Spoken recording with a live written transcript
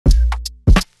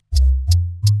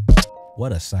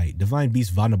What a sight. Divine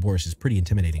Beast Vonneborus is pretty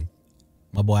intimidating.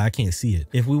 My boy, I can't see it.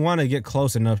 If we want to get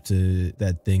close enough to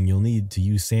that thing, you'll need to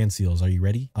use sand seals. Are you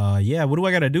ready? Yeah, what do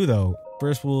I gotta do though?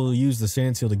 First, we'll use the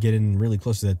sand seal to get in really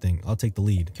close to that thing. I'll take the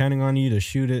lead. Counting on you to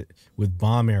shoot it with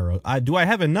bomb arrows. Do I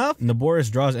have enough?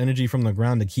 Naboris draws energy from the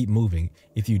ground to keep moving.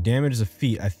 If you damage the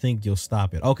feet, I think you'll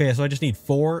stop it. Okay, so I just need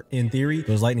 4 in theory.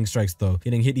 Those lightning strikes though,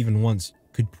 getting hit even once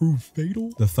could prove fatal.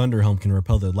 The thunder helm can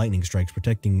repel the lightning strikes,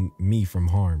 protecting me from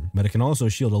harm, but it can also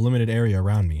shield a limited area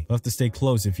around me. You'll have to stay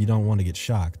close if you don't want to get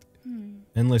shocked.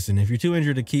 And listen, if you're too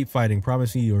injured to keep fighting,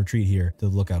 promise me you'll retreat here to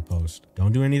the lookout post.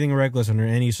 Don't do anything reckless under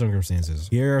any circumstances.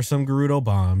 Here are some Gerudo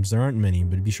bombs. There aren't many,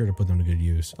 but be sure to put them to good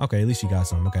use. Okay, at least you got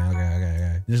some.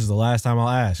 Okay. This is the last time I'll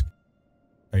ask.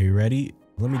 Are you ready?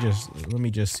 Let me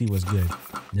just see what's good.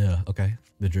 Yeah, okay.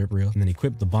 The drip reel. And then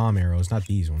equip the bomb arrows, not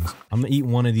these ones. I'm gonna eat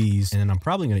one of these, and then I'm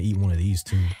probably gonna eat one of these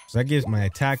too. So that gives my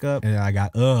attack up, and I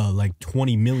got like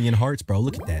 20 million hearts, bro.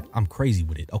 Look at that. I'm crazy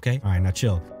with it, okay? All right, now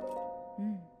chill.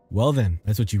 Well then,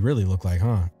 that's what you really look like,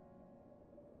 huh?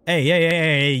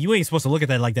 Hey, you ain't supposed to look at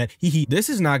that like that. Hee. This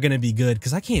is not gonna be good,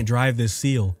 because I can't drive this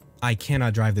seal. I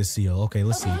cannot drive this seal. Okay,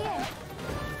 let's see.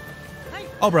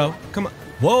 Oh, bro, come on.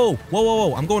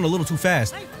 Whoa. I'm going a little too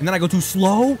fast. And then I go too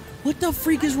slow? What the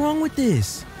freak is wrong with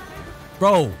this?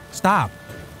 Bro, stop.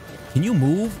 Can you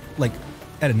move, like,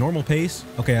 at a normal pace?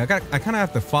 Okay, I kind of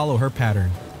have to follow her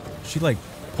pattern. She, like,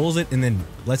 pulls it and then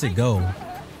lets it go.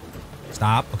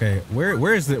 Stop. Okay,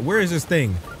 where is this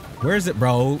thing? Where is it,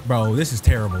 bro? Bro, this is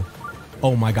terrible.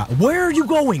 Oh my god. Where are you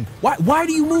going? Why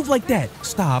do you move like that?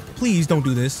 Stop. Please don't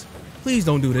do this. Please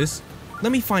don't do this.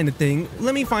 Let me find the thing.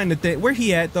 Where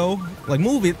he at though? Like,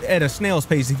 move it at a snail's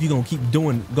pace if you're gonna keep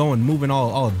moving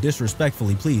all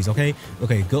disrespectfully, please. Okay,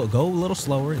 go a little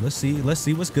slower. Let's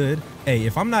see what's good. Hey,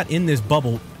 if I'm not in this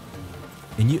bubble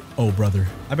and you, oh brother,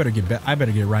 I better get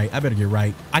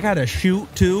right. I gotta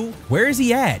shoot too. Where is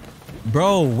he at?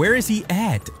 Bro, where is he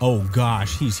at? Oh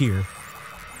gosh, he's here.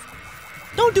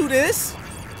 Don't do this.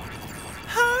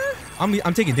 Huh?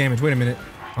 I'm taking damage. Wait a minute.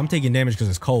 I'm taking damage because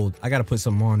it's cold. I gotta put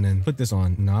something on then. Put this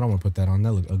on. No, I don't want to put that on.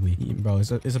 That looks ugly. Bro,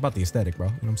 it's about the aesthetic, bro.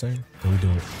 You know what I'm saying? Can we do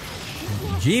it?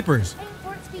 Jeepers.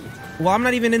 Well, I'm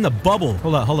not even in the bubble.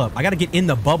 Hold up. I gotta get in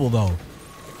the bubble though.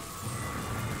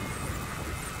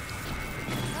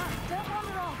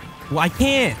 Well, I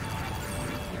can't.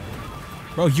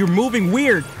 Bro, you're moving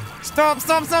weird. Stop.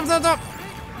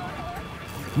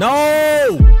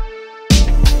 No!